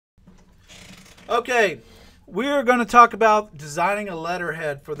Okay, we're going to talk about designing a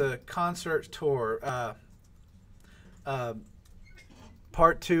letterhead for the concert tour, uh,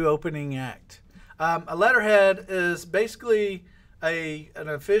 part two, opening act. A letterhead is basically an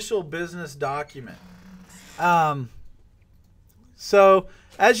official business document. Um, so,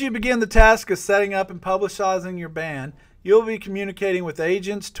 as you begin the task of setting up and publicizing your band, you'll be communicating with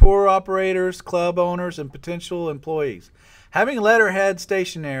agents, tour operators, club owners, and potential employees. Having letterhead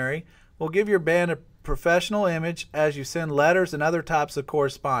stationery will give your band a professional image as you send letters and other types of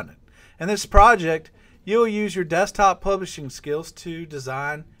correspondence. In this project, you'll use your desktop publishing skills to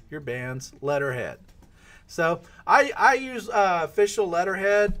design your band's letterhead. So I use official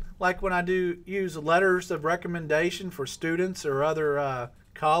letterhead, like when I do use letters of recommendation for students or other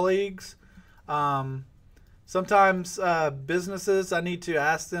colleagues. Sometimes businesses, I need to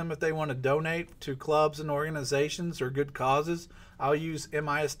ask them if they want to donate to clubs and organizations or good causes. I'll use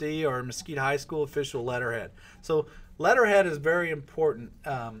MISD or Mesquite High School official letterhead. So letterhead is very important.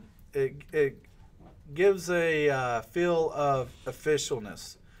 It gives a feel of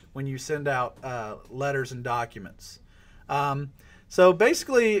officialness when you send out letters and documents. So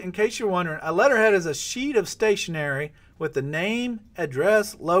basically, in case you're wondering, a letterhead is a sheet of stationery with the name,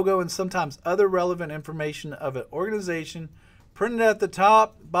 address, logo, and sometimes other relevant information of an organization printed at the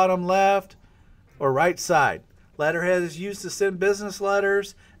top, bottom left, or right side. Letterhead is used to send business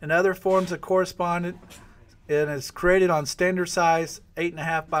letters and other forms of correspondence, and is created on standard size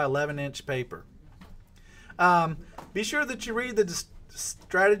 8.5 by 11-inch paper. Be sure that you read the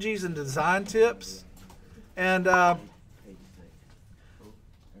strategies and design tips, and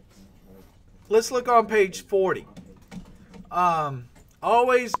let's look on page 40.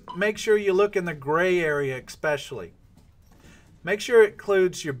 Always make sure you look in the gray area especially. Make sure it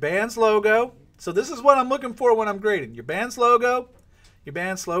includes your band's logo. So this is what I'm looking for when I'm grading. Your band's logo, your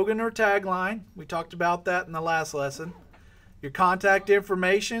band slogan or tagline. We talked about that in the last lesson. Your contact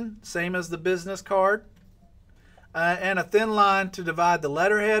information, same as the business card. And a thin line to divide the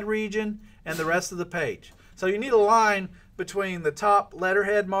letterhead region and the rest of the page. So you need a line between the top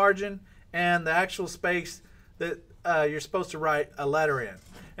letterhead margin and the actual space that you're supposed to write a letter in.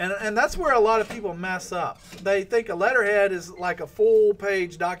 And that's where a lot of people mess up. They think a letterhead is like a full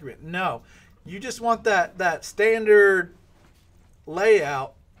page document. No, you just want that standard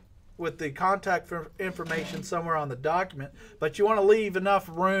layout with the contact information somewhere on the document, but you want to leave enough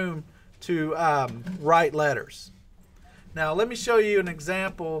room to write letters. Now let me show you an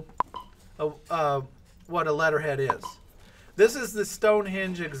example of what a letterhead is. This is the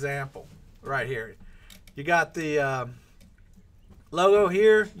Stonehenge example right here. You got the logo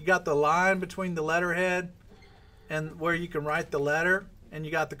here, you got the line between the letterhead and where you can write the letter, and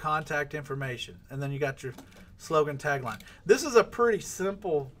you got the contact information, and then you got your slogan tagline. This is a pretty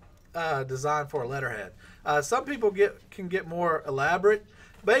simple design for a letterhead. Some people can get more elaborate.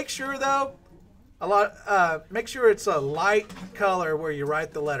 Make sure though, make sure it's a light color where you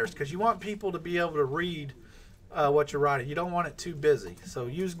write the letters, because you want people to be able to read what you're writing. You don't want it too busy. So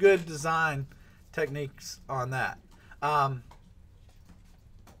use good design techniques on that.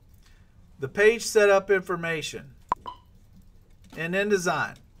 The page setup information and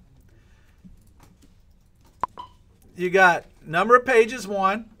InDesign. You got number of pages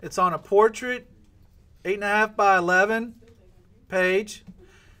 1. It's on a portrait 8.5 by 11 page.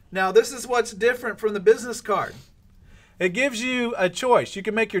 Now this is what's different from the business card. It gives you a choice. You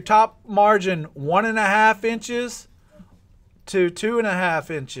can make your top margin 1.5 inches to 2.5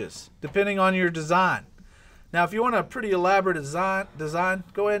 inches, depending on your design. Now, if you want a pretty elaborate design,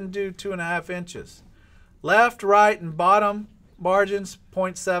 go ahead and do 2.5 inches. Left, right, and bottom margins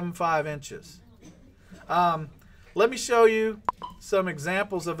 0.75 inches. Let me show you some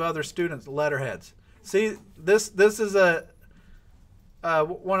examples of other students' letterheads. See, this is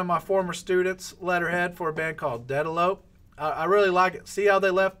one of my former students' letterhead for a band called Deadalope. I really like it. See how they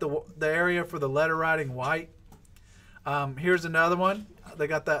left the area for the letter writing white? Here's another one. They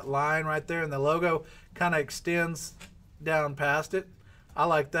got that line right there, and the logo kind of extends down past it. I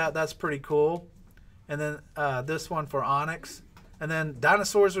like that. That's pretty cool. And then this one for Onyx. And then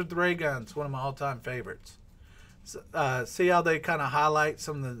Dinosaurs with Ray Guns, one of my all-time favorites. So, see how they kind of highlight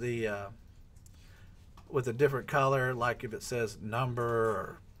some of the with a different color, like if it says number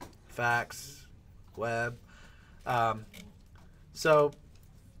or fax, web. So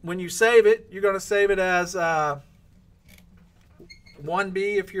when you save it, you're going to save it as 1B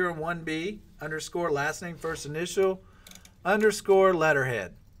if you're in 1B, underscore last name, first initial, underscore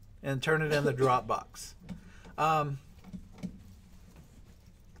letterhead, and turn it in the Dropbox.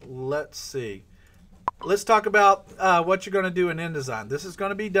 Let's see. let's talk about what you're going to do in InDesign. This is going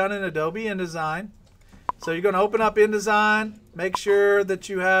to be done in Adobe InDesign. So you're going to open up InDesign, make sure that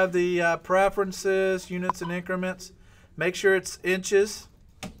you have the preferences, units and increments. Make sure it's inches.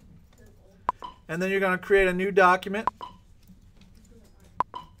 And then you're going to create a new document.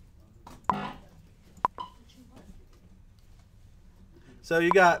 So you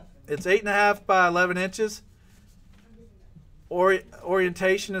got, it's 8.5 by 11 inches.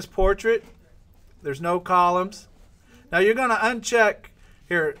 Orientation is portrait. There's no columns. Now you're going to uncheck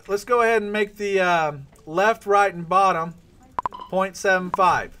here. Let's go ahead and make the left, right, and bottom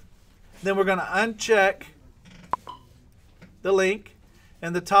 0.75. Then we're going to uncheck the link,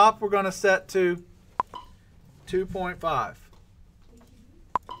 and the top we're going to set to 2.5.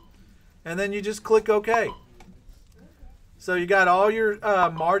 And then you just click OK. So you got all your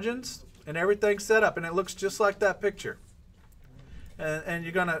margins and everything set up, and it looks just like that picture. And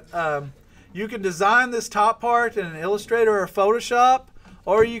you're gonna you can design this top part in an Illustrator or Photoshop,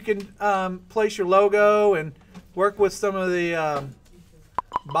 or you can place your logo and work with some of the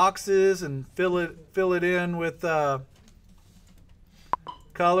boxes and fill it in with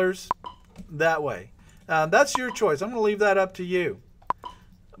colors that way. That's your choice. I'm going to leave that up to you,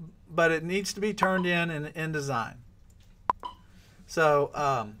 but it needs to be turned in InDesign.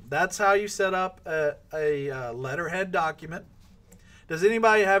 So that's how you set up a letterhead document. Does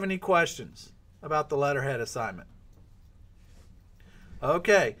anybody have any questions about the letterhead assignment?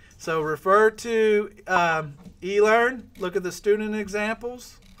 Okay, so refer to eLearn, look at the student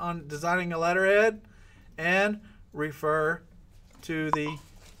examples on designing a letterhead, and refer to the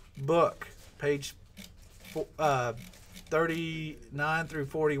book, page 39 through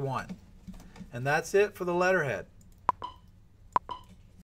 41. And that's it for the letterhead.